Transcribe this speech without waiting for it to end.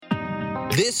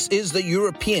This is the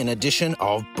European edition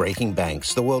of Breaking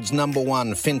Banks, the world's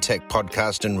 #1 fintech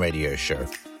podcast and radio show.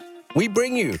 We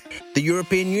bring you the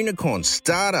European unicorns,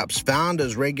 startups,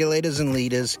 founders, regulators, and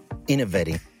leaders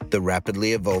innovating the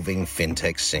rapidly evolving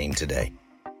fintech scene today.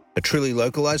 A truly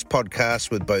localized podcast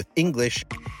with both English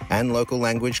and local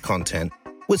language content,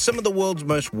 with some of the world's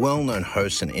most well-known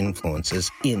hosts and influencers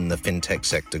in the fintech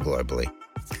sector globally.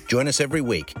 Join us every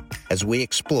week as we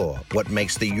explore what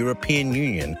makes the European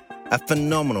Union a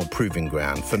phenomenal proving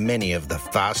ground for many of the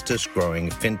fastest growing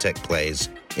fintech players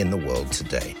in the world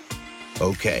today.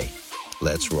 Okay,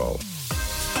 let's roll.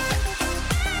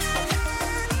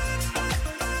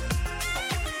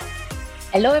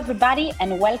 Hello, everybody,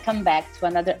 and welcome back to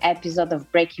another episode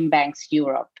of Breaking Banks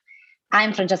Europe.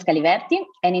 I'm Francesca Liverti,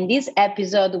 and in this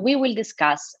episode, we will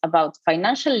discuss about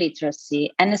financial literacy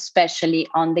and especially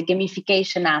on the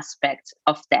gamification aspect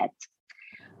of that.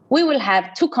 We will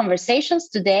have two conversations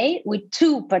today with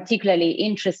two particularly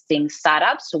interesting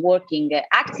startups working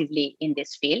actively in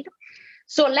this field.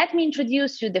 So let me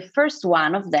introduce you the first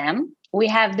one of them. We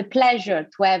have the pleasure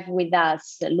to have with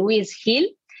us Luis Gil,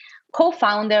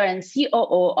 co-founder and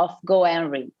COO of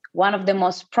GoHenry, one of the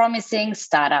most promising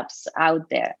startups out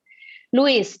there.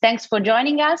 Luis, thanks for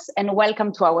joining us and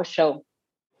welcome to our show.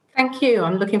 Thank you.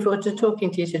 I'm looking forward to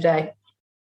talking to you today.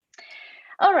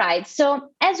 All right. So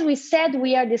as we said,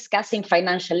 we are discussing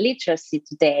financial literacy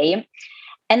today.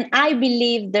 And I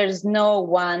believe there's no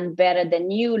one better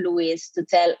than you, Luis, to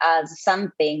tell us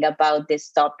something about this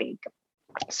topic.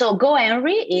 So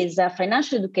GoHenry is a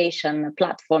financial education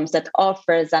platform that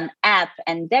offers an app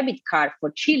and debit card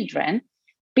for children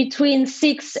between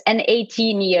 6 and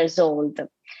 18 years old.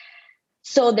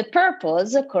 So the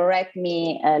purpose, correct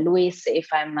me, Luis, if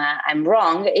I'm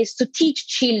wrong, is to teach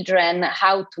children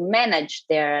how to manage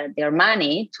their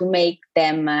money, to make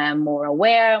them more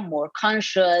aware, more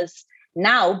conscious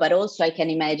now, but also I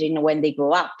can imagine when they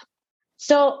grow up.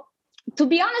 So to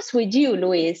be honest with you,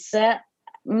 Luis,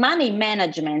 money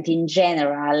management in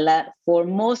general for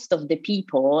most of the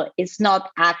people is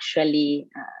not actually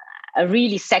a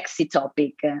really sexy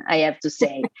topic, I have to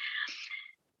say.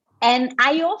 And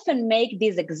I often make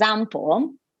this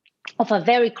example of a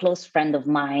very close friend of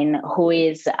mine who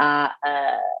is a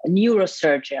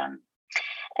neurosurgeon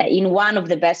in one of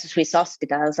the best Swiss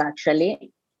hospitals,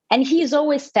 actually. And he's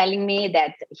always telling me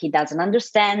that he doesn't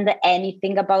understand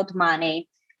anything about money.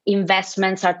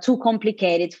 Investments are too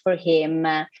complicated for him.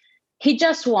 He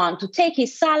just wants to take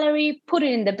his salary, put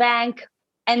it in the bank,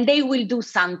 and they will do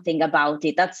something about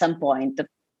it at some point.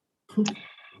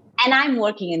 And I'm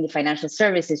working in the financial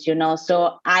services,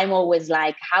 so I'm always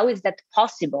like, how is that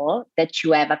possible that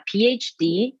you have a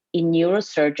PhD in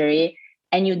neurosurgery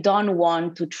and you don't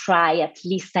want to try at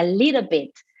least a little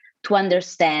bit to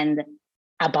understand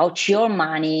about your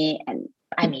money? And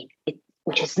I mean,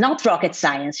 which is not rocket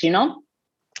science,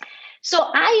 So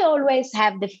I always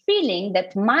have the feeling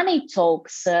that money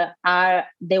talks are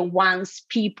the ones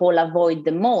people avoid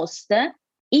the most,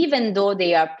 even though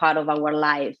they are part of our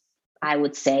life, I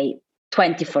would say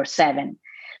 24/7.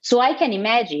 So I can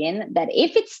imagine that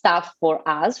if it's tough for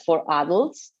us, for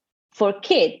adults, for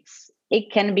kids,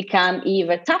 it can become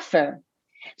even tougher.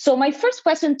 So my first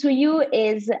question to you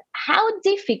is, how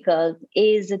difficult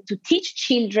is it to teach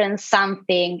children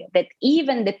something that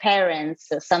even the parents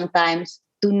sometimes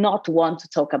do not want to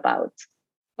talk about?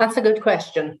 That's a good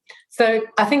question. So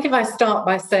I think if I start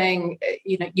by saying,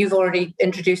 you've already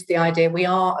introduced the idea, we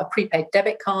are a prepaid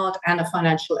debit card and a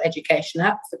financial education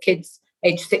app for kids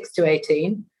aged 6 to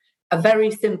 18. A very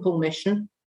simple mission,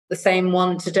 the same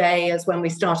one today as when we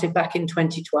started back in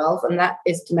 2012, and that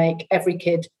is to make every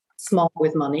kid smart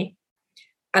with money.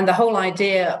 And the whole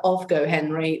idea of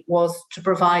GoHenry was to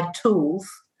provide tools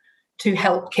to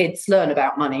help kids learn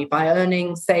about money by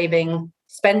earning, saving,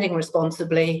 spending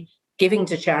responsibly, giving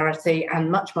to charity, and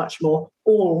much, much more,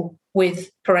 all with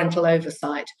parental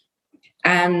oversight.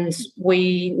 And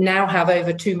we now have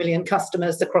over 2 million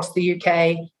customers across the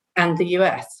UK and the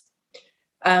US.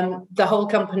 The whole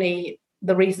company,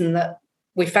 the reason that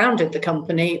we founded the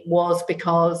company was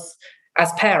because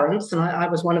as parents, and I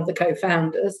was one of the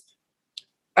co-founders,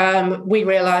 I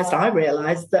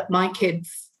realized that my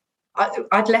kids,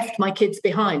 I'd left my kids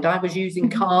behind. I was using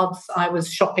cards. I was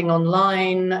shopping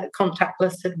online.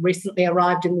 Contactless had recently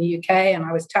arrived in the UK, and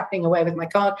I was tapping away with my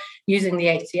card, using the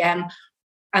ATM,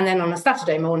 and then on a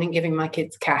Saturday morning, giving my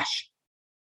kids cash.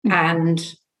 And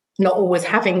not always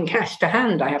having cash to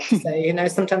hand, I have to say,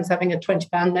 sometimes having a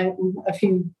 £20 note and a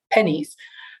few pennies.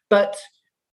 But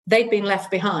they'd been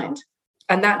left behind.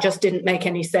 And that just didn't make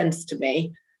any sense to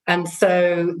me. And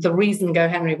so the reason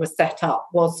GoHenry was set up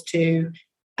was to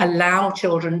allow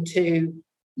children to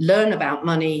learn about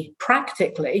money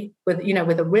practically with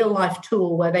a real life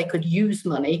tool where they could use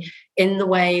money in the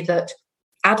way that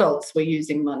adults were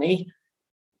using money,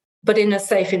 but in a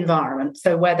safe environment.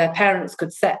 So where their parents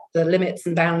could set the limits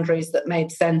and boundaries that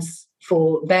made sense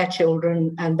for their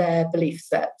children and their belief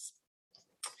sets.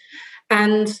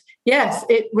 And yes,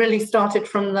 it really started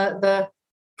from the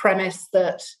premise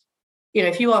that,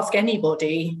 if you ask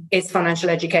anybody, is financial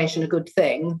education a good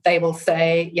thing? They will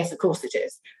say, yes, of course it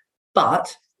is.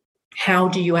 But how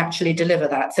do you actually deliver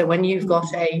that? So when you've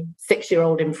got a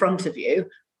 6-year-old in front of you,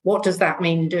 what does that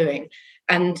mean doing?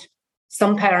 And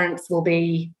some parents will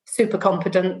be super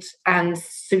competent and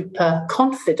super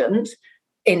confident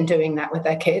in doing that with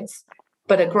their kids,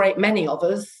 but a great many of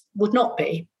us would not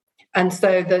be. And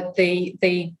so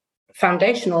the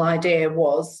foundational idea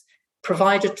was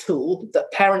provide a tool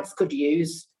that parents could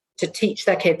use to teach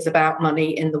their kids about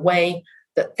money in the way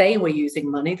that they were using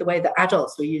money, the way that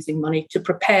adults were using money, to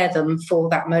prepare them for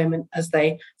that moment as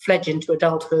they fledge into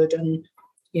adulthood and,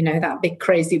 that big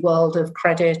crazy world of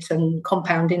credit and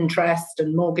compound interest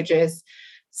and mortgages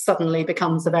suddenly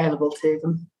becomes available to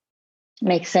them.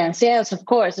 Makes sense. Yes, of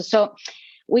course. So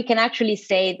we can actually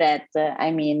say that,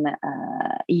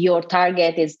 your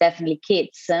target is definitely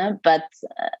kids, but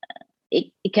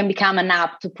it can become an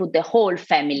app to put the whole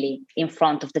family in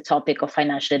front of the topic of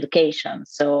financial education.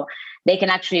 So they can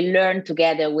actually learn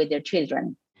together with their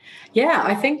children. Yeah,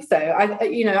 I think so.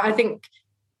 I think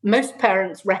most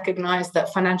parents recognize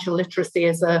that financial literacy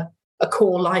is a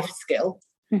core life skill,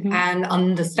 mm-hmm. and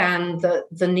understand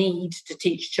the need to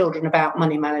teach children about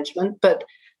money management. But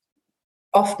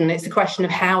often it's a question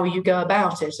of how you go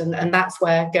about it. And that's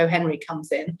where GoHenry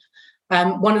comes in.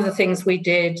 One of the things we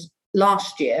did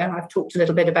last year, I've talked a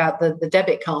little bit about the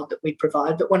debit card that we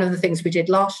provide, but one of the things we did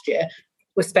last year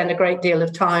was spend a great deal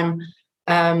of time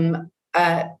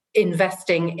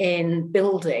investing in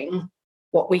building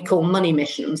what we call money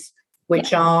missions,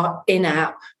 which are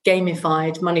in-app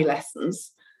gamified money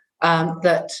lessons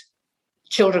that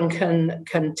children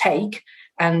can take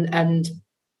and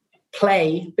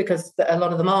play, because a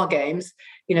lot of them are games.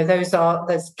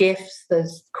 There's gifts,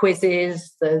 there's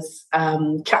quizzes, there's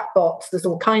chatbots, there's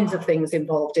all kinds of things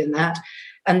involved in that,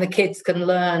 and the kids can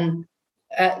learn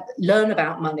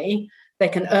about money. They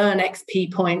can earn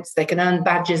XP points, they can earn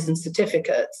badges and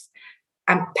certificates,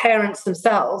 and parents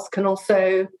themselves can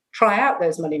also try out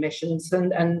those money missions.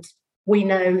 And we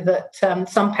know that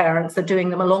some parents are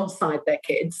doing them alongside their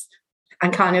kids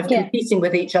and kind of competing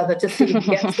with each other to see who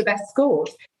gets the best scores.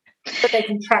 But they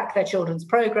can track their children's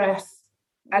progress.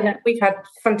 And we've had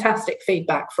fantastic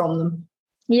feedback from them.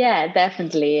 Yeah,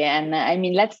 definitely. And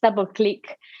let's double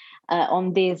click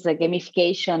on this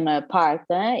gamification part,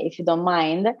 if you don't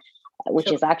mind,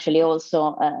 which is actually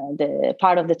also the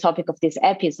part of the topic of this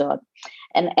episode.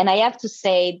 And I have to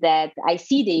say that I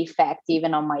see the effect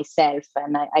even on myself,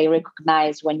 and I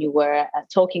recognize when you were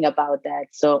talking about that.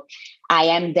 So I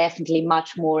am definitely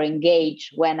much more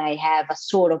engaged when I have a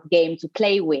sort of game to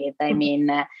play with.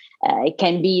 It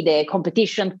can be the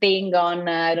competition thing on,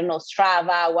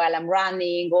 Strava while I'm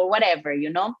running or whatever,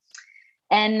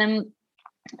 And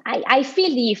I feel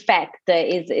the effect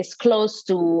is close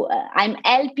to I'm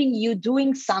helping you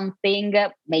doing something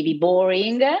maybe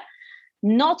boring,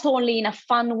 not only in a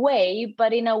fun way,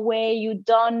 but in a way you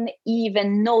don't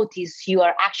even notice you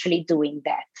are actually doing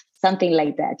that. Something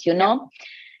like that,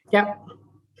 Yeah.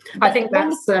 I think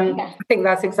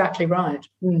that's exactly right.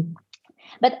 Mm.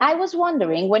 But I was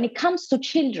wondering, when it comes to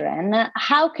children,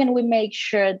 how can we make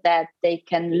sure that they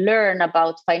can learn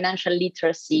about financial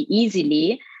literacy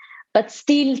easily, but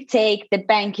still take the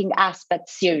banking aspect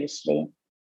seriously?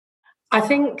 I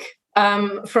think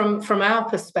from our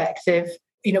perspective,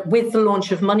 with the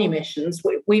launch of Money Missions,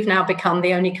 we've now become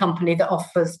the only company that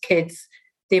offers kids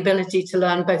the ability to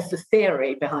learn both the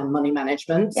theory behind money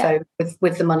management, so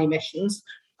with the Money Missions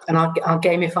and our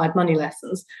gamified money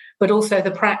lessons, but also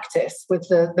the practice with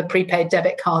the prepaid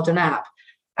debit card and app.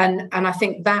 And I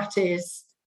think that is,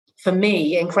 for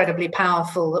me, incredibly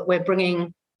powerful, that we're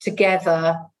bringing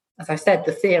together, as I said,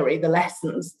 the theory, the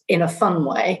lessons in a fun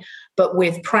way, but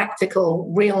with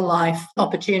practical, real-life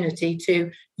opportunity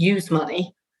to use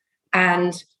money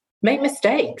and make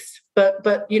mistakes, but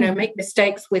make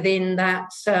mistakes within that,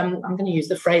 I'm going to use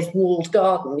the phrase walled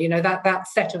garden, that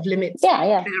set of limits.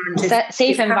 Yeah.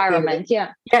 Safe environment,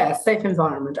 Yeah, safe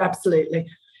environment, absolutely.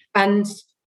 And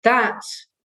that,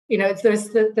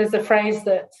 there's a phrase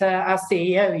that our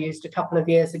CEO used a couple of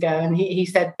years ago, and he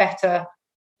said, better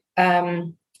a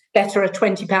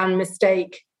 £20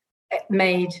 mistake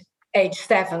made age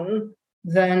 7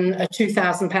 than a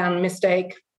 £2,000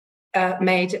 mistake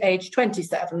made age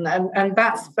 27. And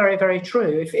that's very, very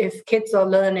true. If kids are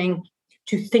learning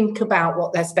to think about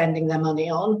what they're spending their money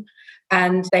on,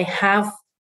 and they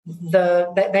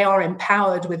are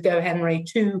empowered with GoHenry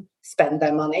to spend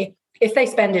their money. If they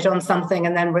spend it on something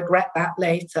and then regret that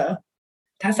later,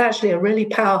 that's actually a really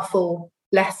powerful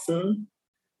lesson.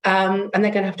 And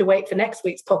they're going to have to wait for next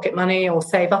week's pocket money or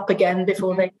save up again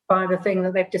before they buy the thing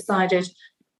that they've decided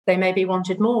they maybe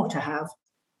wanted more to have.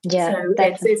 Yeah, so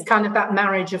it's kind of that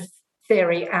marriage of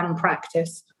theory and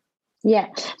practice. Yeah.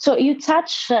 So you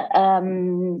touch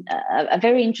a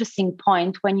very interesting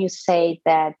point when you say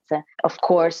that, of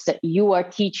course, you are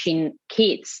teaching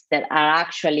kids that are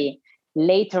actually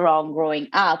later on growing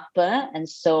up. And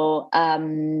so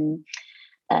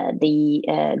the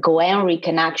GoHenry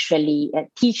can actually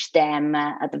teach them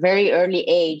at a very early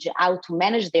age how to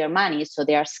manage their money. So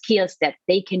there are skills that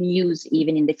they can use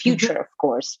even in the future, of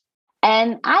course.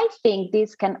 And I think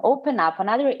this can open up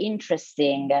another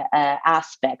interesting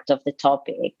aspect of the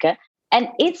topic, and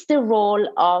it's the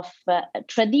role of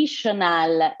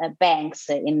traditional banks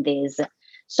in this.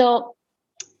 So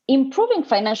improving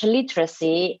financial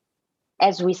literacy,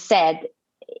 as we said,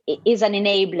 is an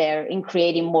enabler in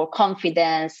creating more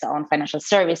confidence on financial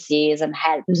services and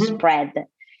help spread,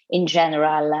 in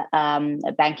general,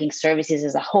 banking services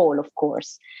as a whole, of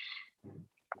course.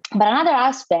 But another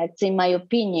aspect, in my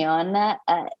opinion,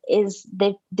 is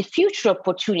the future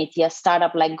opportunity a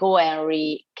startup like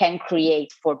GoHenry can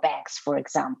create for banks, for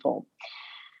example.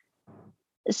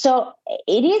 So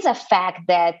it is a fact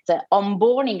that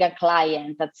onboarding a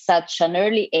client at such an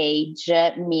early age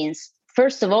means,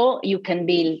 first of all, you can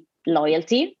build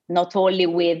loyalty, not only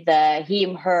with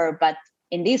him, her, but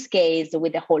in this case,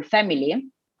 with the whole family.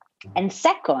 And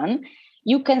second,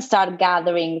 you can start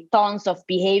gathering tons of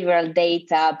behavioral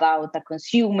data about a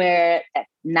consumer that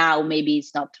now maybe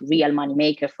it's not real money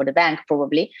maker for the bank,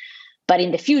 probably, but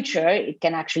in the future it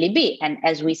can actually be. And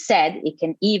as we said, it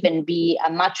can even be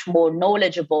a much more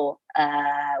knowledgeable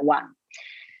one.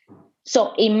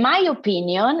 So in my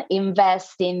opinion,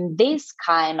 invest in this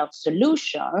kind of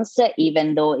solutions,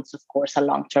 even though it's of course a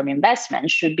long-term investment,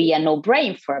 should be a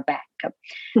no-brainer for a bank.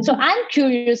 So I'm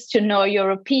curious to know your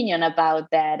opinion about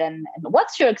that, and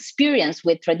what's your experience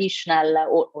with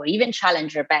traditional or even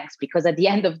challenger banks? Because at the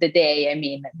end of the day, I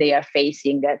mean, they are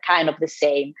facing kind of the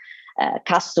same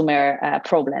customer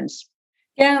problems.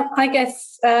 Yeah, I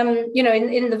guess, in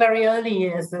the very early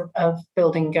years of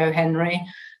building GoHenry,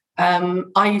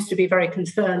 I used to be very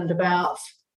concerned about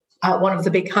one of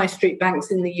the big high street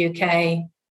banks in the UK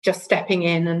just stepping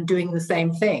in and doing the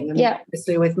same thing. And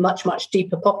obviously with much, much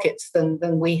deeper pockets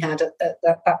than we had at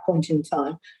that point in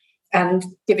time, and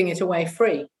giving it away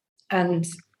free. And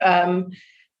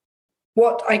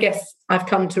what I guess I've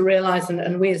come to realise,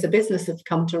 and we as a business have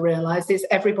come to realise, is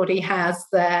everybody has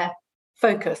their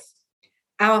focus.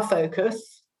 Our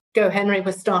focus, GoHenry,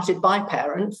 was started by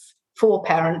parents, for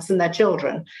parents and their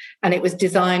children. And it was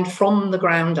designed from the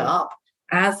ground up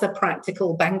as a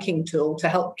practical banking tool to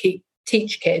help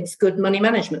teach kids good money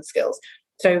management skills.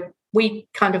 So we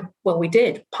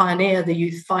did pioneer the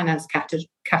youth finance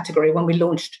category when we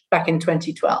launched back in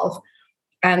 2012.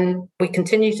 And we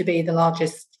continue to be the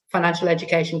largest financial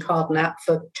education card and app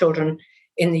for children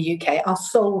in the UK. Our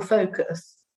sole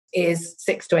focus is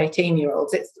 6 to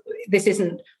 18-year-olds. This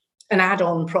isn't an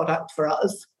add-on product for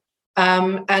us.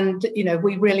 And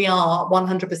we really are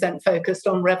 100% focused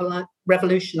on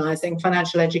revolutionizing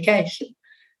financial education.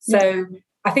 So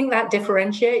I think that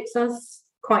differentiates us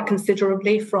quite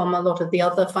considerably from a lot of the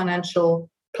other financial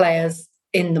players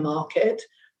in the market.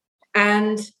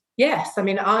 And yes, I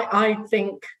mean, I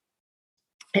think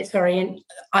it's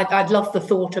I'd love the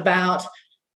thought about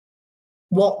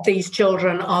what these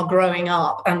children are growing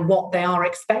up and what they are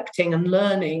expecting and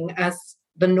learning as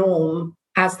the norm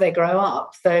as they grow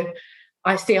up. So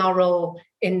I see our role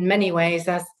in many ways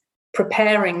as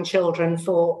preparing children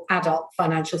for adult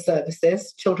financial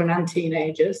services, children and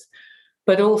teenagers,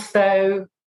 but also,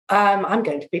 I'm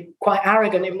going to be quite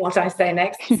arrogant in what I say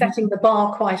next, setting the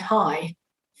bar quite high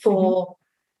for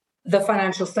the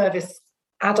financial service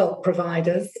adult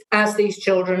providers as these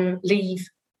children leave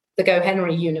the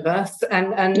GoHenry universe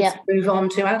and move on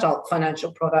to adult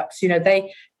financial products.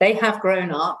 They have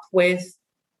grown up with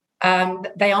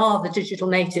they are the digital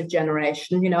native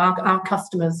generation. Our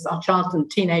customers, our child and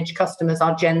teenage customers,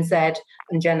 are Gen Z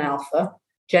and Gen Alpha.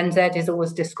 Gen Z is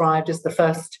always described as the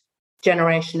first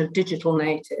generation of digital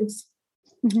natives.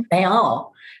 They are.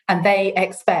 And they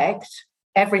expect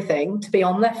everything to be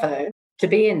on their phone, to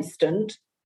be instant,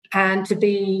 and to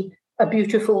be a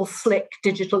beautiful, slick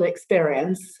digital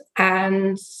experience.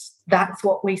 And that's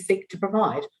what we seek to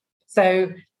provide.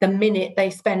 So the minute they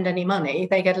spend any money,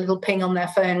 they get a little ping on their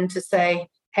phone to say,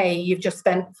 hey, you've just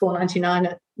spent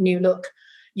 $4.99 at New Look,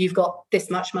 you've got this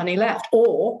much money left.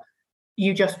 Or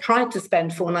you just tried to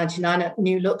spend $4.99 at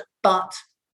New Look, but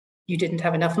you didn't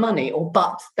have enough money, or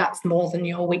but that's more than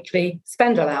your weekly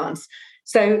spend allowance.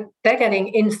 So they're getting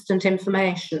instant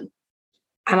information.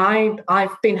 And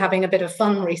I've been having a bit of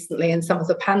fun recently in some of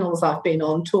the panels I've been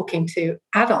on, talking to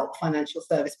adult financial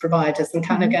service providers and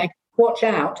kind of going, watch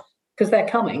out, because they're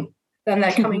coming. Then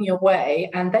they're coming your way,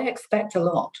 and they expect a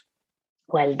lot.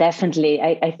 Well, definitely.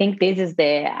 I think this is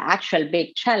the actual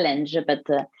big challenge, but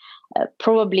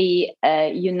probably,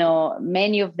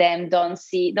 many of them don't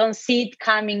see it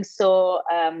coming so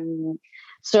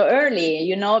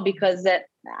early, because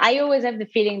I always have the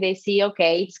feeling they see,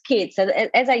 okay, it's kids.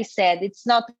 As I said, it's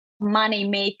not money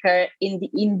maker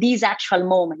in these actual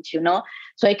moments,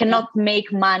 so I cannot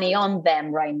make money on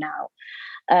them right now.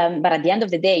 But at the end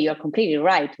of the day, you're completely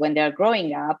right. When they're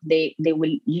growing up, they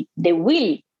will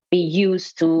be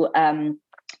used to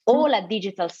all a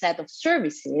digital set of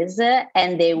services,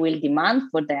 and they will demand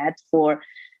for that for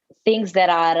things that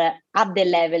are at the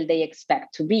level they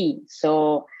expect to be.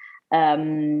 So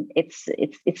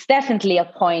it's definitely a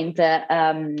point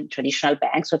traditional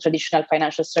banks or traditional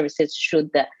financial services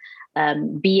should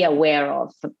be aware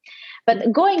of.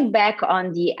 But going back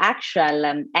on the actual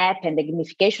app and the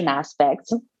gamification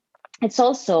aspects, it's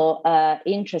also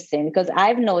interesting because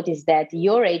I've noticed that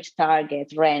your age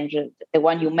target range, the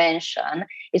one you mentioned,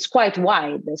 is quite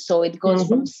wide. So it goes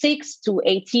from 6 to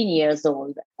 18 years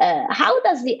old. How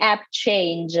does the app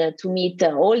change to meet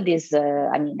all these,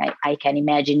 I can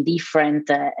imagine different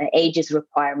ages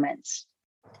requirements?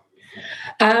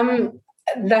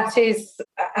 That is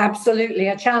absolutely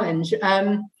a challenge.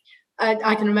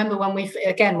 I can remember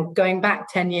when going back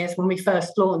 10 years, when we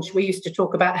first launched, we used to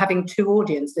talk about having two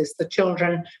audiences, the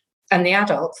children and the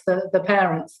adults, the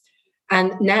parents.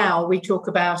 And now we talk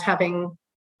about having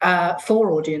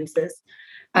 4 audiences.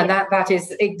 And that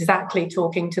is exactly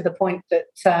talking to the point that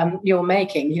you're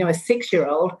making. A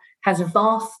 6-year-old has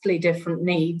vastly different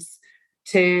needs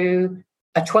to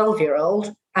a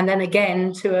 12-year-old, and then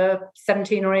again to a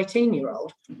 17 or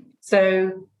 18-year-old.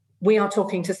 So we are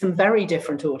talking to some very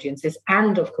different audiences,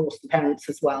 and of course the parents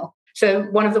as well. So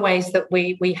one of the ways that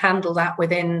we handle that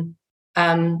within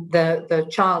the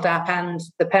child app and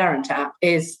the parent app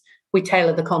is we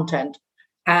tailor the content.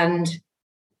 And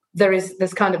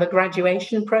there's kind of a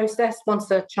graduation process. Once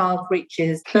a child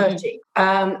reaches 30,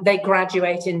 they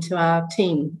graduate into our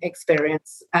teen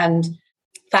experience, and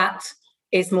that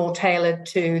is more tailored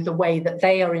to the way that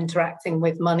they are interacting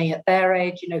with money at their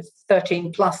age.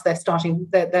 13 plus,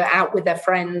 they're out with their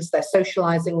friends, they're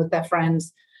socializing with their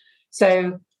friends.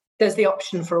 So there's the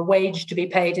option for a wage to be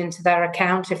paid into their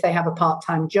account if they have a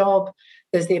part-time job.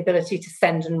 There's the ability to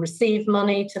send and receive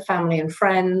money to family and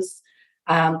friends.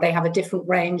 They have a different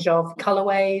range of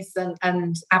colorways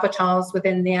and avatars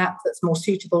within the app that's more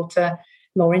suitable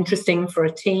more interesting for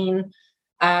a teen.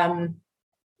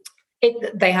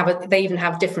 They even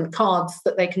have different cards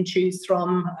that they can choose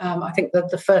from. I think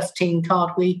that the first teen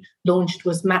card we launched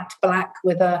was matte black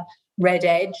with a red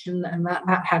edge, and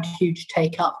that had huge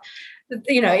take up.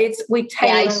 We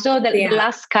tailor. I saw the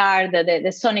last card,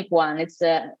 the Sonic one. It's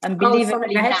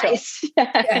unbelievably nice.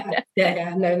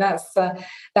 No,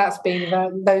 that's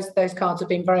been those cards have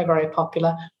been very, very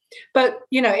popular. But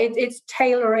it's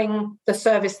tailoring the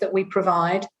service that we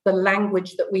provide, the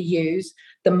language that we use,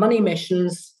 the money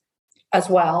missions as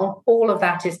well. All of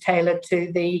that is tailored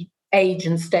to the age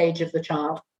and stage of the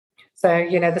child. So,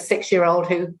 the 6-year-old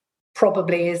who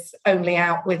probably is only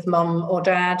out with mum or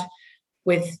dad,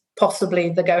 with possibly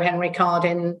the GoHenry card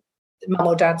in mum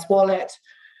or dad's wallet,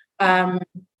 to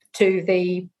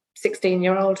the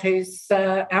 16-year-old who's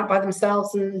out by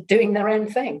themselves and doing their own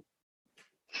thing.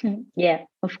 Yeah,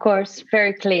 of course,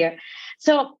 very clear.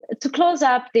 So to close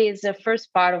up this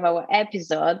first part of our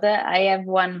episode, I have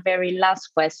one very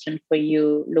last question for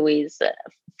you, Louise.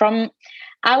 From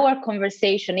our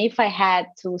conversation, if I had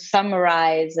to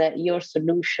summarize your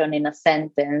solution in a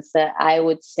sentence, I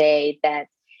would say that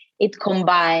it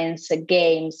combines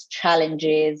games,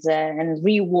 challenges, and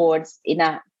rewards in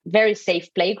a very safe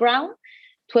playground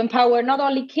to empower not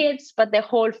only kids, but the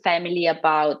whole family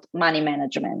about money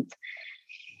management.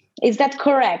 Is that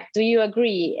correct? Do you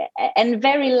agree? And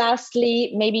very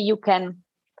lastly, maybe you can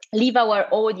leave our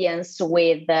audience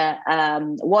with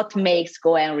what makes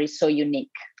GoHenry so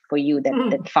unique for you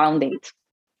that found it.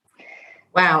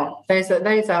 Wow, those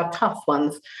are tough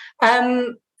ones.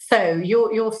 So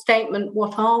your statement,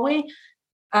 what are we?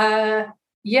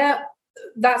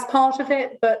 That's part of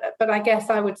it, but I guess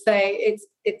I would say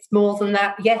it's more than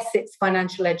that. Yes, it's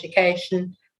financial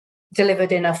education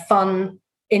delivered in a fun,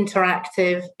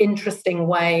 interactive, interesting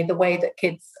way, the way that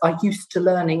kids are used to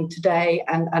learning today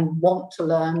and want to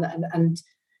learn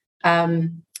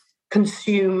and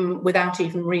consume without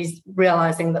even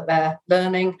realizing that they're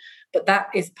learning. But that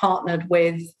is partnered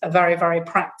with a very, very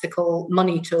practical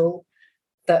money tool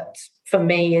that, for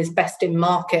me, is best in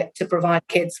market to provide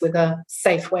kids with a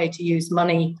safe way to use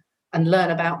money and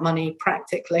learn about money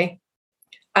practically.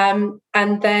 And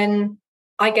then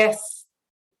I guess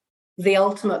the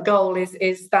ultimate goal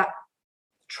is that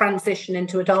transition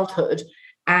into adulthood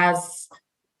as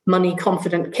money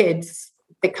confident kids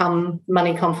become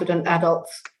money confident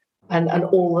adults, and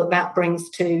all that brings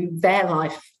to their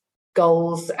life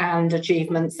goals and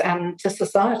achievements and to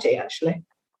society, actually.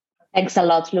 Thanks a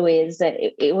lot, Louise.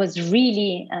 It was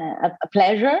really a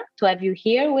pleasure to have you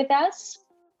here with us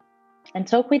and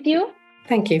talk with you.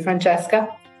 Thank you,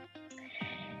 Francesca.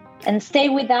 And stay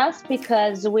with us,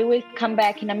 because we will come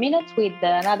back in a minute with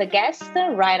another guest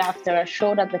right after a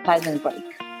short advertisement break.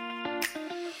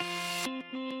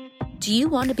 Do you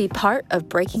want to be part of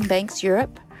Breaking Banks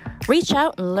Europe? Reach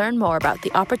out and learn more about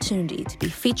the opportunity to be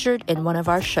featured in one of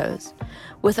our shows.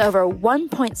 With over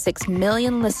 1.6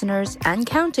 million listeners and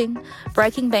counting,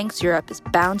 Breaking Banks Europe is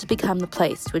bound to become the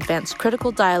place to advance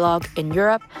critical dialogue in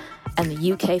Europe and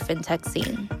the UK fintech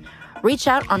scene. Reach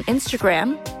out on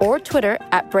Instagram or Twitter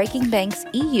at Breaking Banks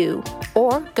EU,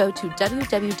 or go to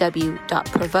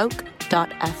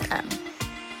www.provoke.fm.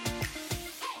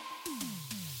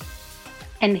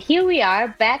 And here we are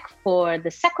back for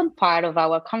the second part of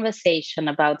our conversation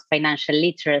about financial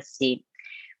literacy.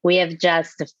 We have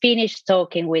just finished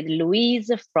talking with Louise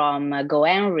from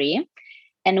GoHenry,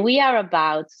 and we are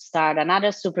about to start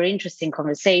another super interesting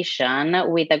conversation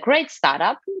with a great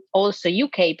startup, also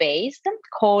UK-based,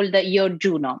 called Your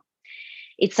Juno.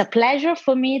 It's a pleasure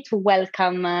for me to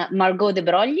welcome Margot De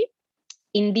Broglie,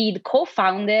 indeed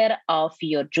co-founder of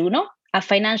Your Juno, a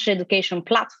financial education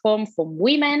platform for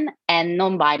women and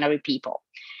non-binary people.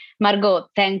 Margot,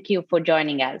 thank you for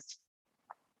joining us.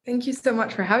 Thank you so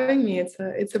much for having me.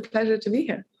 It's a pleasure to be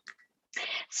here.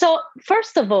 So,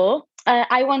 first of all,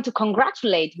 I want to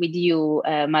congratulate with you,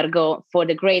 Margot, for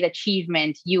the great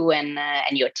achievement you and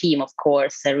your team, of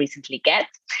course, recently get.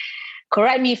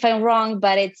 Correct me if I'm wrong,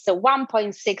 but it's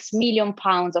 1.6 million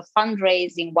pounds of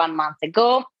fundraising 1 month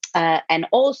ago. And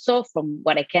also, from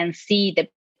what I can see, the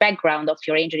background of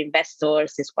your angel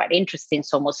investors is quite interesting.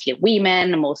 So mostly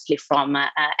women, mostly from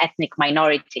ethnic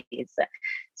minorities.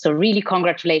 So really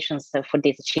congratulations for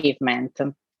this achievement.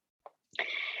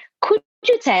 Could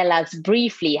you tell us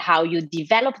briefly how you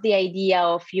developed the idea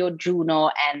of Your Juno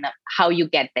and how you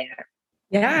get there?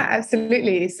 Yeah,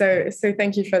 absolutely. So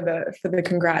thank you for the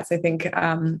congrats. I think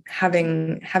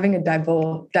having a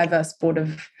diverse board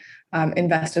of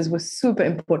investors was super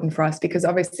important for us, because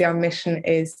obviously our mission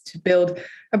is to build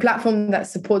a platform that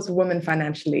supports women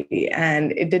financially,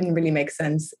 and it didn't really make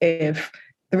sense if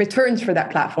the returns for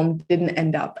that platform didn't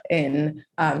end up in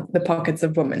the pockets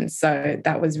of women. So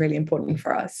that was really important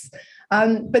for us.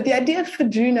 But the idea for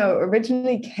Juno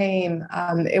originally came,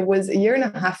 it was 1.5 years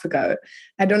ago.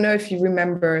 I don't know if you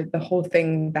remember the whole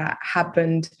thing that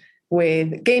happened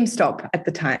with GameStop at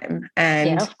the time. And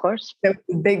yeah, of course, there was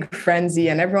a big frenzy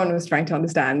and everyone was trying to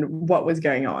understand what was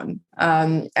going on.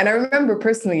 And I remember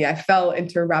personally, I fell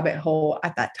into a rabbit hole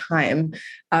at that time,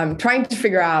 trying to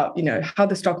figure out, how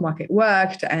the stock market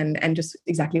worked and just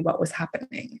exactly what was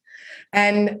happening.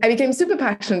 And I became super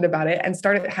passionate about it and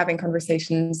started having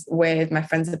conversations with my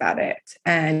friends about it,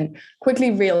 and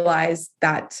quickly realized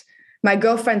that my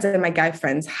girlfriends and my guy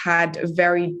friends had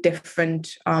very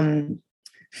different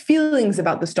feelings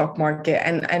about the stock market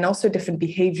and also different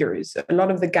behaviors. A lot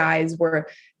of the guys were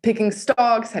picking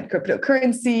stocks, had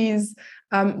cryptocurrencies,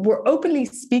 were openly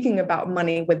speaking about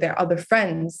money with their other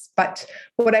friends. But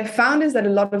what I found is that a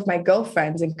lot of my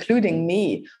girlfriends, including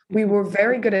me, we were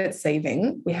very good at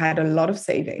saving. We had a lot of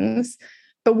savings,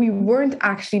 but we weren't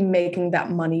actually making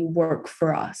that money work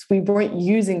for us. We weren't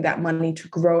using that money to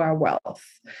grow our wealth.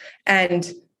 And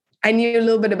I knew a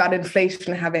little bit about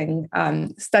inflation, having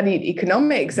studied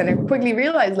economics, and I quickly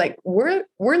realized, we're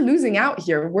losing out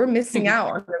here. We're missing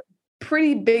out on a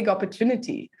pretty big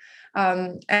opportunity,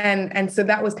 and so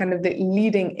that was kind of the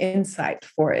leading insight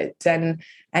for it. And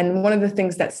one of the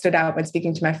things that stood out when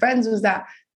speaking to my friends was that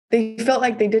they felt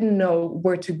like they didn't know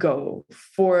where to go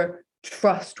for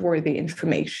trustworthy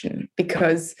information,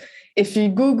 because if you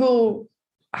Google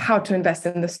how to invest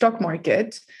in the stock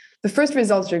market, the first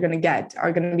results you're going to get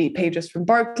are going to be pages from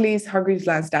Barclays, Hargreaves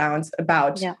Lansdowne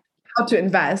about how to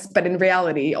invest, but in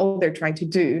reality, all they're trying to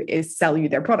do is sell you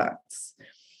their products.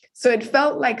 So it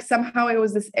felt like somehow it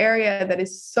was this area that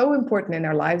is so important in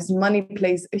our lives. Money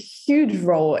plays a huge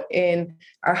role in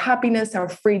our happiness, our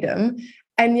freedom.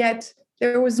 And yet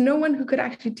there was no one who could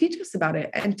actually teach us about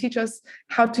it and teach us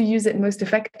how to use it most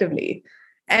effectively.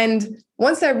 And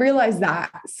once I realized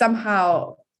that,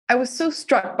 somehow I was so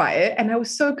struck by it, and I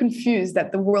was so confused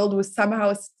that the world was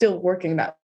somehow still working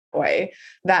that way,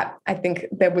 that I think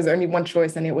there was only one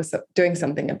choice, and it was doing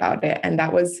something about it. And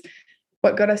that was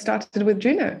what got us started with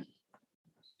Juno.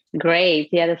 Great.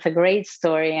 Yeah, that's a great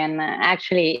story. And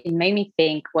actually, it made me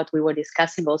think what we were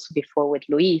discussing also before with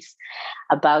Luis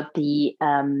about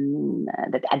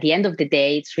that at the end of the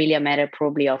day, it's really a matter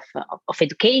probably of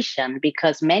education,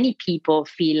 because many people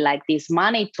feel like this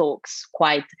money talk's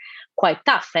quite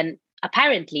tough. And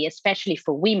apparently, especially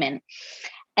for women.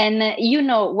 And,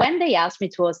 when they asked me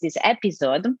to host this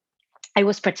episode, I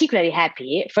was particularly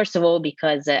happy, first of all,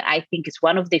 because I think it's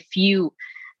one of the few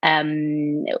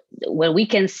where we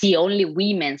can see only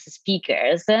women's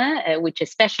speakers, which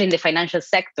especially in the financial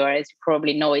sector, as you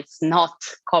probably know, it's not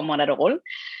common at all.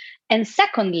 And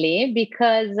secondly,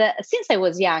 because since I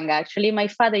was young, actually, my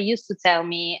father used to tell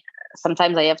me,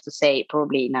 sometimes I have to say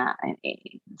probably in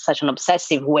such an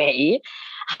obsessive way,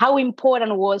 how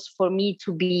important it was for me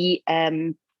to be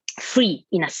free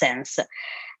in a sense.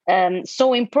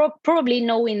 So probably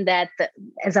knowing that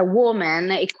as a woman,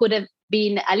 it could have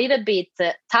been a little bit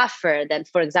tougher than,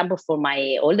 for example, for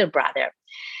my older brother.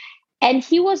 And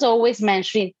he was always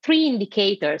mentioning 3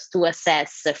 indicators to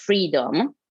assess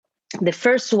freedom. The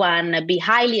first one, be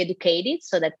highly educated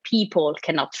so that people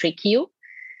cannot trick you.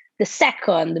 The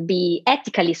second, be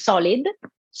ethically solid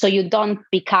so you don't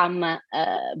become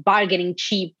bargaining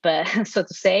cheap, so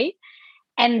to say.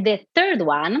 And the third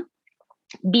one,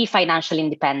 be financially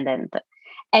independent.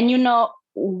 And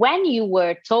when you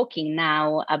were talking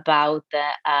now about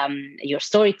your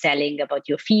storytelling, about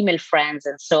your female friends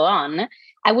and so on,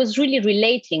 I was really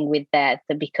relating with that,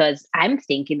 because I'm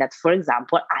thinking that, for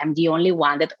example, I'm the only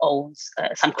one that owns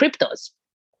some cryptos,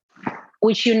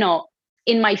 which, in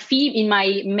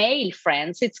my male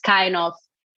friends, it's kind of,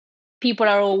 people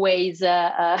are always,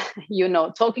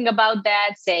 talking about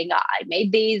that, saying, I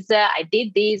made this, I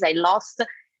did this, I lost.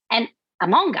 And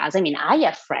among us, I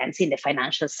have friends in the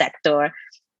financial sector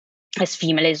as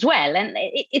female as well. And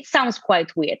it sounds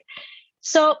quite weird.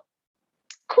 So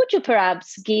could you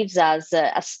perhaps give us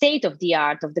a state of the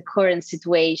art of the current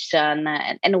situation?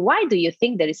 And why do you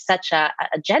think there is such a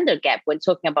gender gap when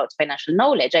talking about financial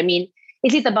knowledge?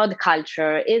 Is it about the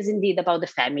culture? Is it indeed about the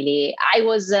family? I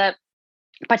was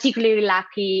particularly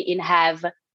lucky in have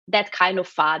that kind of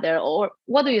father, or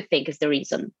what do you think is the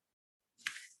reason?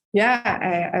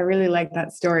 Yeah, I really like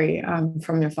that story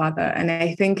from your father. And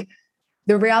I think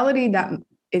the reality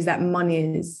is that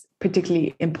money is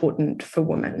particularly important for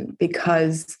women,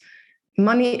 because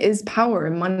money is power,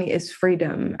 money is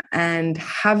freedom. And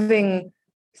having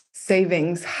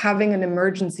savings, having an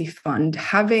emergency fund,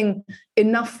 having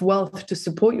enough wealth to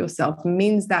support yourself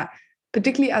means that,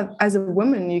 particularly as a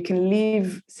woman, you can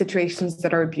leave situations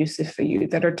that are abusive for you,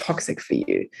 that are toxic for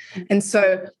you. And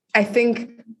so I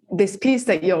think this piece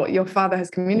that your father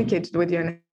has communicated with you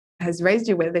and has raised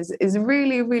you with is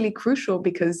really, really crucial,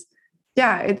 because,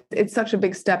 it's such a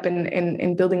big step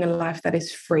in building a life that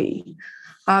is free.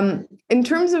 In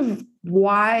terms of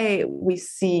why we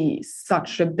see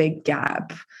such a big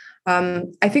gap,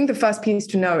 I think the first piece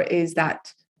to know is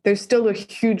that there's still a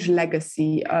huge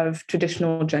legacy of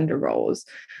traditional gender roles.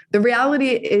 The reality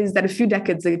is that a few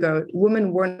decades ago,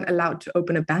 women weren't allowed to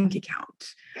open a bank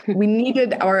account. We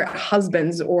needed our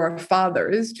husbands or our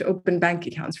fathers to open bank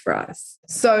accounts for us.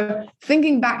 So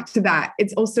thinking back to that,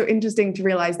 it's also interesting to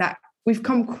realize that we've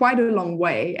come quite a long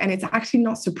way. And it's actually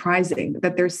not surprising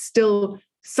that there's still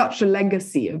such a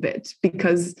legacy of it,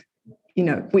 because,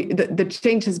 the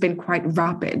change has been quite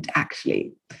rapid,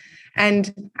 actually.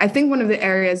 And I think one of the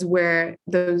areas where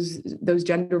those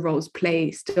gender roles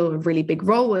play still a really big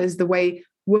role is the way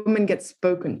women get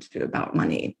spoken to about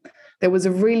money. There was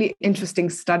a really interesting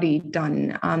study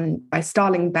done by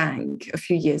Starling Bank a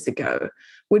few years ago,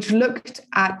 which looked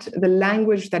at the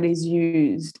language that is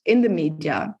used in the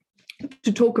media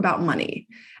to talk about money.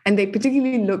 And they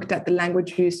particularly looked at the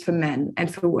language used for men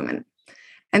and for women.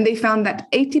 And they found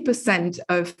that 80%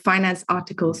 of finance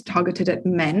articles targeted at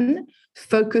men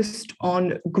focused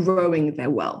on growing their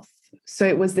wealth. So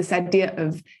it was this idea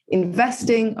of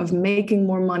investing, of making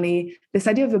more money, this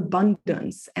idea of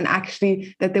abundance, and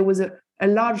actually that there was a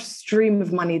large stream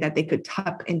of money that they could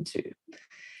tap into.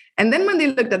 And then when they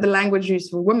looked at the language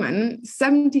used for women,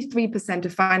 73%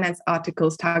 of finance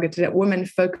articles targeted at women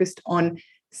focused on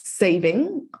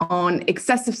saving, on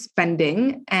excessive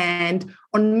spending, and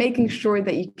on making sure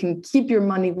that you can keep your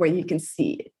money where you can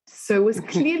see it. So it was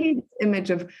clearly this image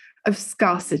of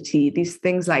scarcity, these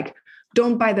things like,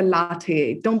 don't buy the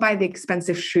latte, don't buy the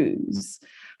expensive shoes.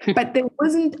 But there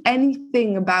wasn't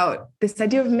anything about this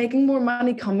idea of making more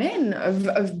money come in,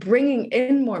 of bringing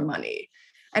in more money.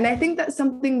 And I think that's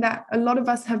something that a lot of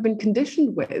us have been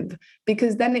conditioned with,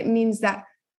 because then it means that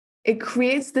it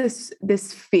creates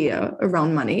this fear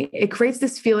around money. It creates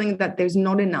this feeling that there's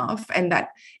not enough, and that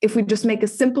if we just make a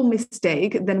simple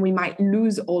mistake, then we might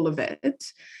lose all of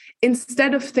it.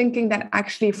 Instead of thinking that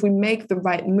actually, if we make the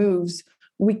right moves,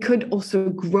 we could also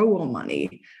grow our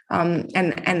money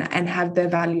and have their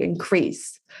value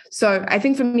increase. So I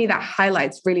think for me, that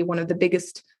highlights really one of the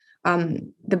biggest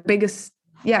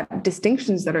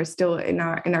distinctions that are still in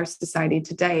our society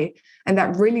today, and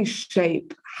that really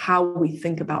shape how we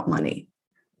think about money.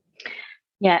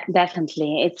 Yeah,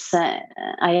 definitely. It's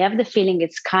I have the feeling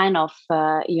it's kind of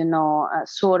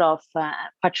sort of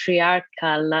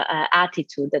patriarchal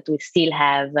attitude that we still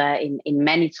have in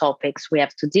many topics we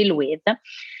have to deal with.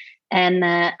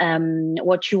 And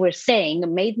what you were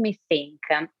saying made me think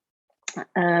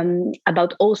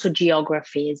about also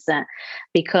geographies,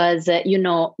 because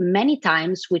many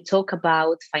times we talk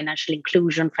about financial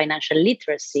inclusion, financial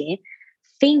literacy,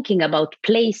 thinking about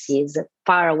places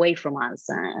far away from us,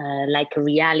 like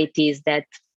realities that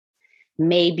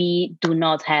maybe do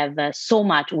not have so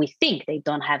much. We think they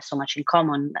don't have so much in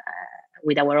common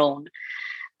with our own.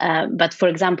 But for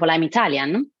example, I'm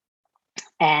Italian.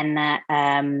 And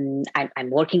I'm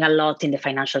working a lot in the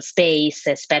financial space,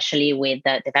 especially with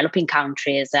developing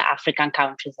countries, African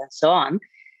countries, and so on.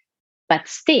 But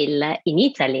still, in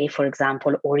Italy, for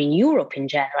example, or in Europe in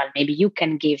general, maybe you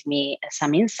can give me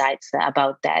some insights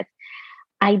about that.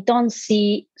 I don't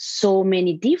see so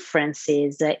many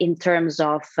differences in terms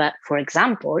of, for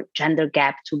example, gender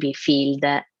gap to be filled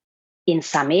in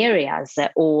some areas,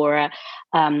 or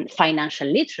financial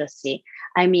literacy.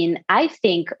 I mean, I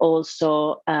think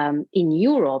also in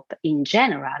Europe in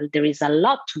general, there is a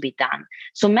lot to be done.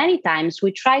 So many times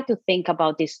we try to think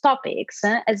about these topics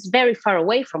as very far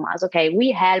away from us. Okay,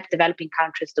 we help developing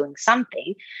countries doing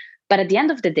something, but at the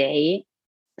end of the day,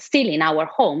 still in our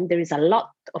home, there is a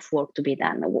lot of work to be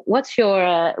done. What's your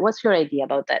idea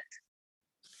about that?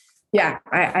 Yeah,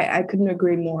 I couldn't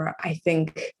agree more. I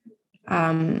think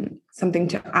something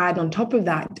to add on top of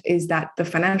that is that the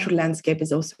financial landscape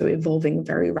is also evolving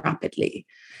very rapidly.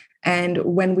 And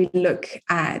when we look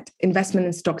at investment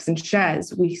in stocks and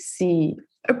shares, we see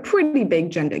a pretty big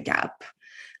gender gap.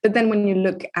 But then when you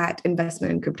look at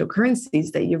investment in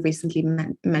cryptocurrencies that you recently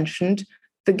mentioned,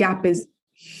 the gap is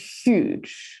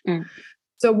huge.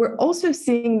 So we're also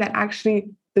seeing that actually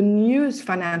the newest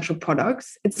financial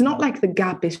products, it's not like the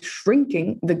gap is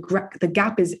shrinking, the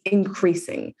gap is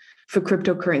increasing for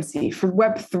cryptocurrency, for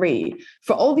Web3,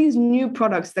 for all these new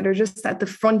products that are just at the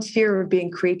frontier of being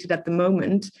created at the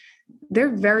moment.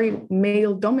 They're very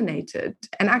male dominated.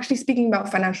 And actually speaking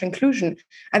about financial inclusion,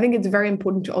 I think it's very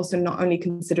important to also not only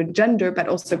consider gender, but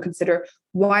also consider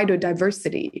wider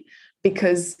diversity,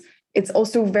 because it's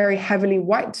also very heavily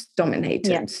white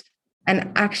dominated. Yeah.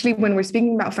 And actually, when we're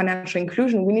speaking about financial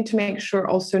inclusion, we need to make sure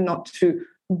also not to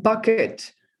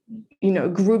bucket,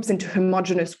 groups into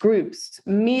homogenous groups.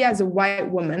 Me as a white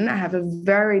woman, I have a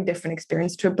very different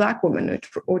experience to a Black woman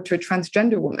or to a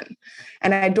transgender woman.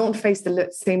 And I don't face the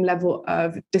same level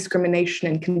of discrimination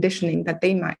and conditioning that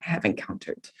they might have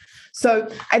encountered. So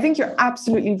I think you're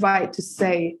absolutely right to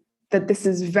say that this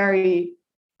is very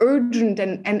urgent,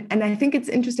 and I think it's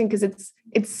interesting because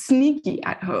it's sneaky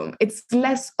at home. It's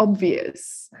less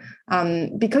obvious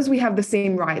because we have the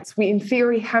same rights. We, in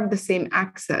theory, have the same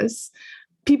access.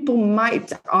 People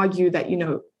might argue that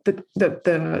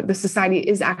the society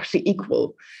is actually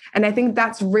equal, and I think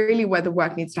that's really where the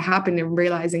work needs to happen in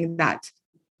realizing that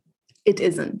it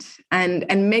isn't,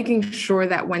 and making sure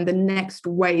that when the next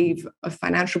wave of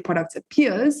financial products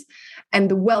appears and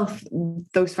the wealth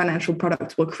those financial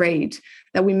products will create,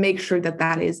 that we make sure that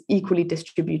that is equally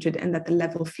distributed and that the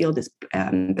level field is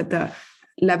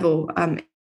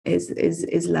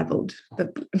is leveled.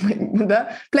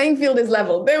 The playing field is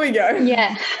leveled. There we go.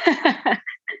 Yeah.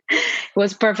 It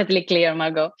was perfectly clear,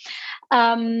 Margot.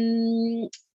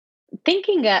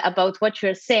 Thinking about what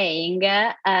you're saying,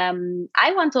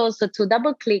 I want also to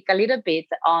double click a little bit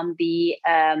on the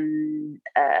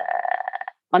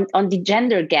on the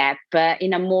gender gap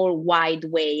in a more wide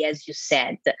way, as you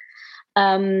said.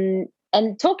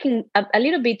 and talking a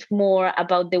little bit more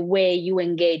about the way you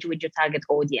engage with your target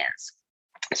audience.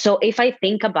 So if I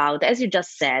think about, as you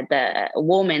just said,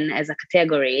 woman as a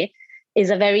category is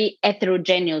a very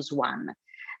heterogeneous one.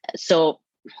 So,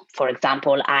 for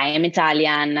example, I am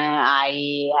Italian,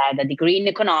 I had a degree in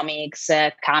economics,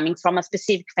 coming from a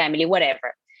specific family,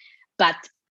 whatever. But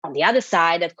on the other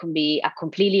side, that could be a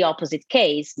completely opposite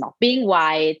case, not being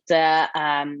white,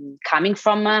 coming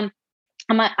from a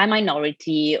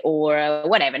minority or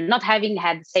whatever, not having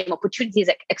had the same opportunities,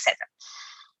 etc.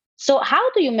 So how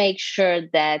do you make sure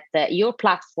that your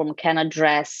platform can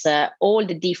address all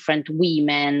the different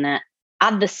women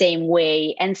at the same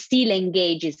way and still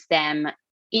engages them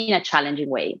in a challenging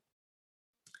way?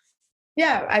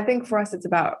 Yeah, I think for us, it's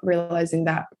about realizing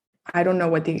that I don't know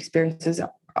what the experiences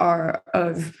are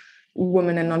of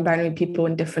women and non-binary people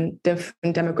in different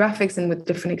demographics and with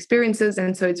different experiences.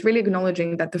 And so it's really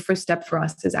acknowledging that the first step for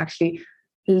us is actually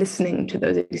listening to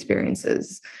those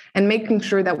experiences and making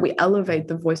sure that we elevate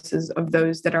the voices of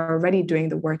those that are already doing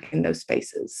the work in those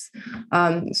spaces.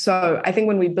 So I think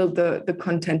when we built the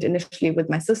content initially with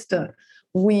my sister,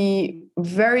 we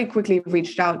very quickly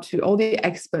reached out to all the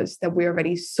experts that we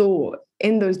already saw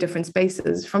in those different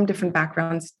spaces from different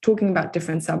backgrounds, talking about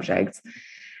different subjects,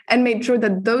 and made sure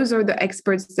that those are the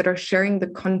experts that are sharing the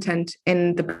content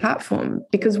in the platform,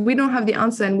 because we don't have the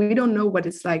answer and we don't know what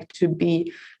it's like to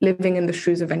be living in the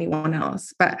shoes of anyone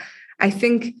else. But I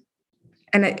think,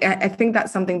 and I think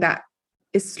that's something that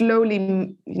is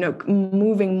slowly,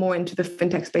 moving more into the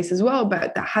fintech space as well,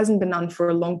 but that hasn't been done for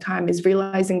a long time, is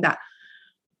realizing that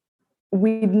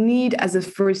we need as a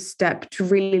first step to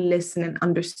really listen and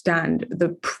understand the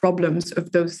problems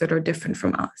of those that are different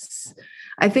from us.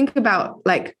 I think about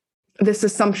like this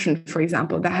assumption, for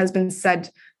example, that has been said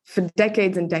for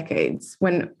decades and decades,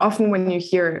 when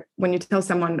you tell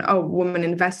someone, oh, women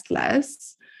invest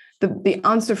less, the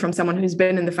answer from someone who's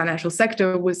been in the financial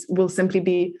sector will simply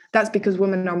be, that's because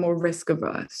women are more risk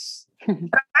averse.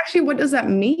 But actually, what does that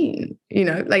mean?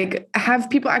 Have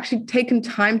people actually taken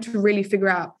time to really figure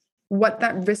out what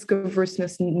that risk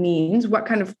averseness means, what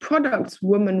kind of products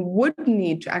women would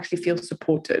need to actually feel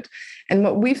supported? And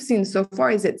what we've seen so far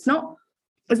is it's not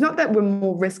that we're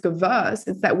more risk averse,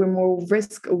 it's that we're more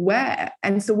risk aware.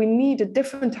 And so we need a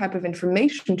different type of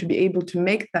information to be able to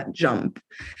make that jump.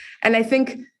 And I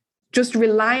think just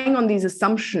relying on these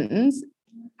assumptions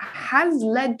has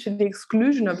led to the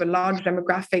exclusion of a large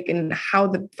demographic in how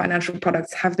the financial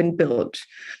products have been built.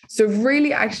 So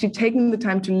really actually taking the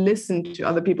time to listen to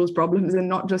other people's problems and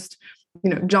not just,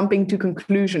 jumping to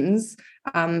conclusions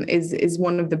is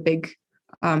one of the big,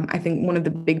 I think one of the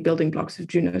big building blocks of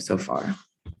Juno so far.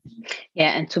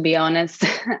 Yeah, and to be honest,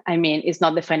 it's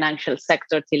not the financial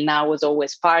sector till now was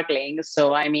always sparkling.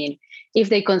 So, if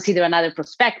they consider another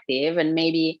perspective and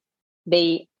maybe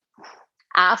they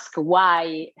ask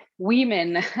why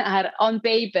women are on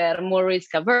paper more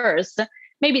risk averse,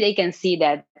 maybe they can see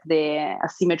that the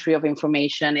asymmetry of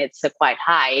information it's quite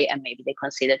high, and maybe they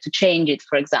consider to change it,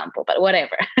 for example, but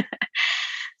whatever.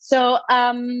 So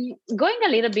going a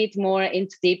little bit more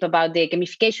into deep about the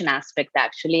gamification aspect,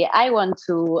 actually, I want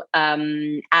to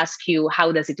ask you,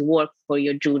 how does it work for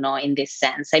your Juno in this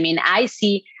sense?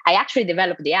 I actually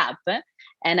developed the app,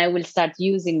 and I will start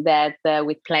using that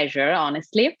with pleasure,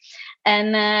 honestly.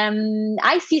 And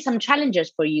I see some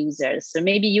challenges for users. So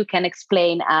maybe you can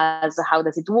explain us how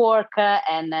does it work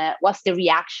and what's the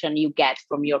reaction you get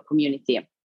from your community?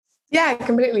 Yeah,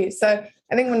 completely. So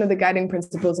I think one of the guiding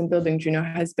principles in building Juno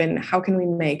has been, how can we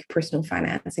make personal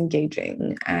finance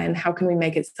engaging? And how can we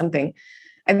make it something?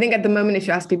 I think at the moment, if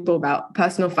you ask people about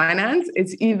personal finance,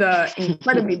 it's either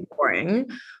incredibly boring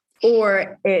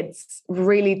or it's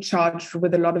really charged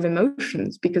with a lot of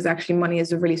emotions, because actually money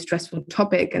is a really stressful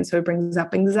topic. And so it brings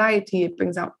up anxiety, it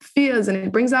brings up fears, and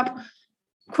it brings up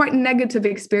quite negative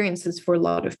experiences for a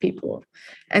lot of people.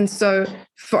 And so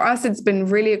for us, it's been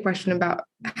really a question about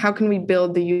how can we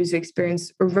build the user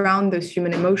experience around those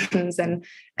human emotions and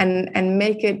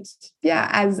make it,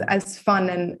 as fun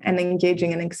and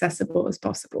engaging and accessible as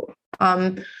possible.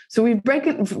 So we've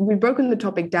broken the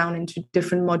topic down into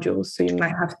different modules. So you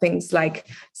might have things like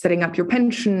setting up your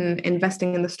pension,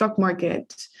 investing in the stock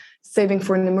market, saving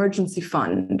for an emergency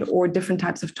fund, or different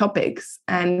types of topics.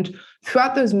 And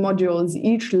throughout those modules,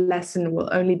 each lesson will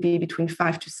only be between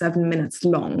 5 to 7 minutes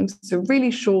long. So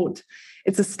really short.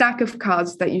 It's a stack of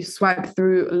cards that you swipe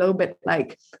through a little bit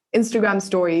like Instagram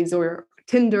stories or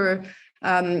Tinder.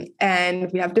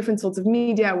 And we have different sorts of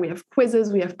media. We have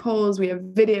quizzes, we have polls, we have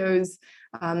videos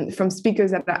from speakers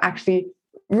that are actually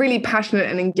really passionate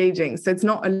and engaging. So it's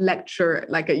not a lecture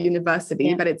like at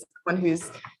university, but it's someone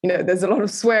who's, there's a lot of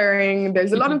swearing,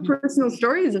 there's a lot of personal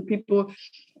stories of people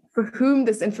for whom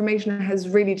this information has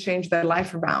really changed their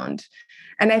life around.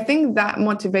 And I think that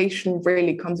motivation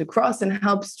really comes across and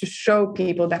helps to show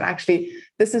people that actually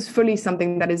this is fully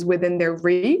something that is within their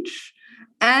reach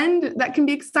and that can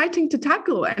be exciting to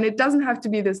tackle. And it doesn't have to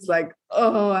be this like,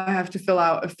 oh, I have to fill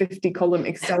out a 50-column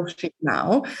Excel sheet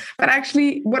now. But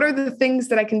actually, what are the things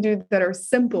that I can do that are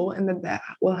simple and that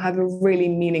will have a really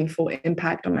meaningful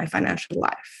impact on my financial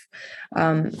life?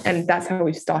 And that's how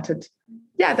we've started.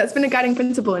 Yeah, that's been a guiding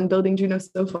principle in building Juno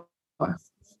so far.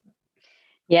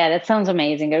 Yeah, that sounds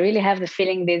amazing. I really have the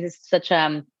feeling this is such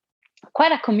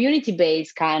quite a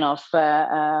community-based kind of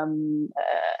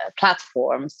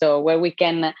platform. So where we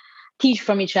can teach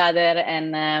from each other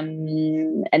and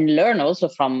learn also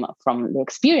from the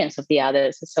experience of the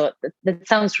others. So that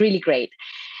sounds really great.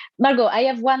 Margot, I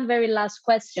have one very last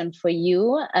question for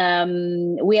you.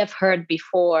 We have heard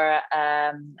before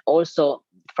also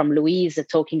from Louise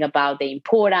talking about the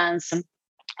importance of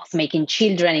making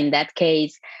children, in that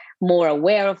case, more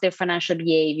aware of their financial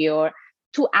behavior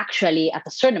to actually, at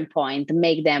a certain point,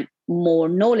 make them more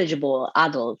knowledgeable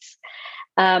adults.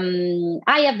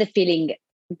 I have the feeling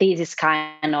this is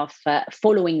kind of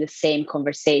following the same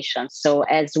conversation. So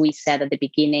as we said at the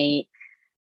beginning,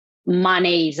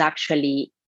 money is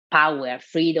actually power,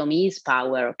 freedom is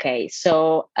power. Okay,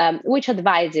 so which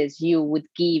advices you would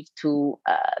give to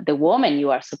the woman you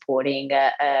are supporting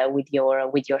with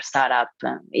your startup,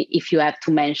 if you have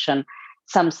to mention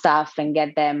some stuff and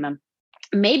get them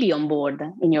maybe on board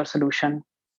in your solution?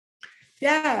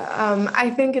 Yeah, I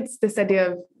think it's this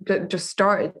idea of just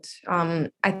start.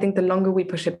 I think the longer we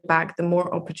push it back, the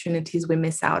more opportunities we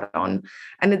miss out on,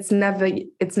 and it's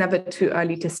never too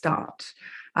early to start.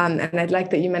 And I'd like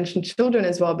that you mentioned children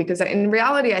as well, because in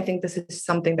reality, I think this is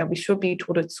something that we should be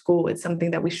taught at school. It's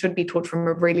something that we should be taught from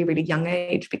a really, really young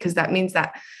age, because that means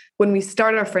that when we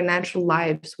start our financial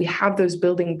lives, we have those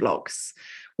building blocks.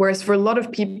 Whereas for a lot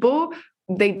of people,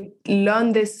 they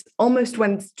learn this almost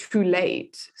when it's too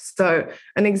late. So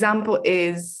an example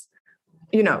is,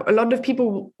 a lot of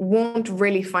people won't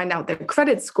really find out their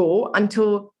credit score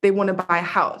until they want to buy a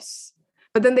house.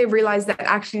 But then they realize that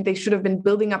actually they should have been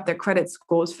building up their credit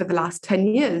scores for the last 10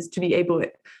 years to be able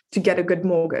to get a good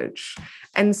mortgage.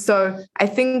 And so I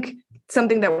think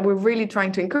something that we're really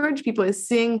trying to encourage people is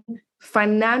seeing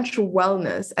financial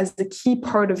wellness as the key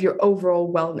part of your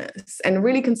overall wellness, and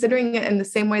really considering it in the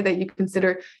same way that you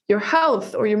consider your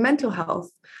health or your mental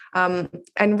health,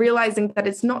 and realizing that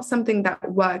it's not something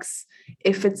that works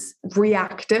if it's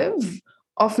reactive.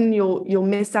 Often you'll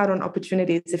miss out on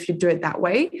opportunities if you do it that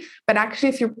way. But actually,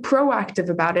 if you're proactive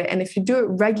about it, and if you do it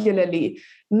regularly,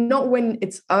 not when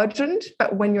it's urgent,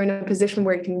 but when you're in a position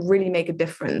where it can really make a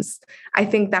difference, I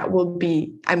think that will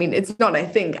be, I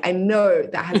know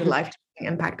that has a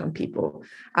life-changing impact on people.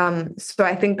 So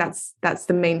I think that's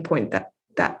the main point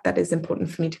that is important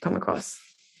for me to come across.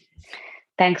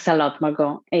 Thanks a lot,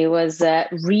 Margot. It was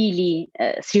really,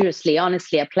 seriously,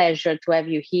 honestly, a pleasure to have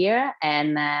you here.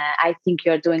 And I think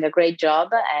you're doing a great job,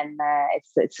 and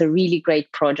it's a really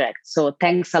great project. So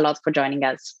thanks a lot for joining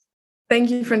us. Thank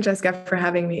you, Francesca, for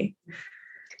having me.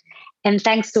 And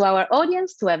thanks to our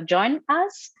audience to have joined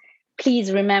us.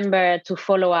 Please remember to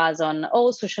follow us on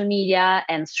all social media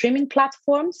and streaming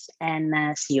platforms.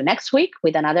 And see you next week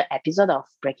with another episode of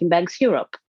Breaking Banks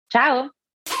Europe. Ciao.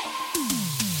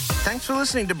 Thanks for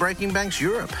listening to Breaking Banks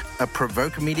Europe, a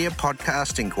Provoke Media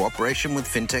podcast in cooperation with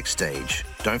FinTech Stage.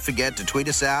 Don't forget to tweet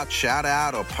us out, shout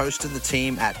out, or post to the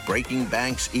team at Breaking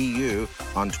Banks EU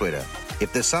on Twitter.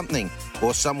 If there's something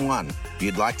or someone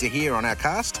you'd like to hear on our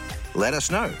cast, let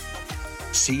us know.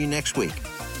 See you next week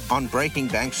on Breaking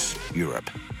Banks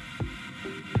Europe.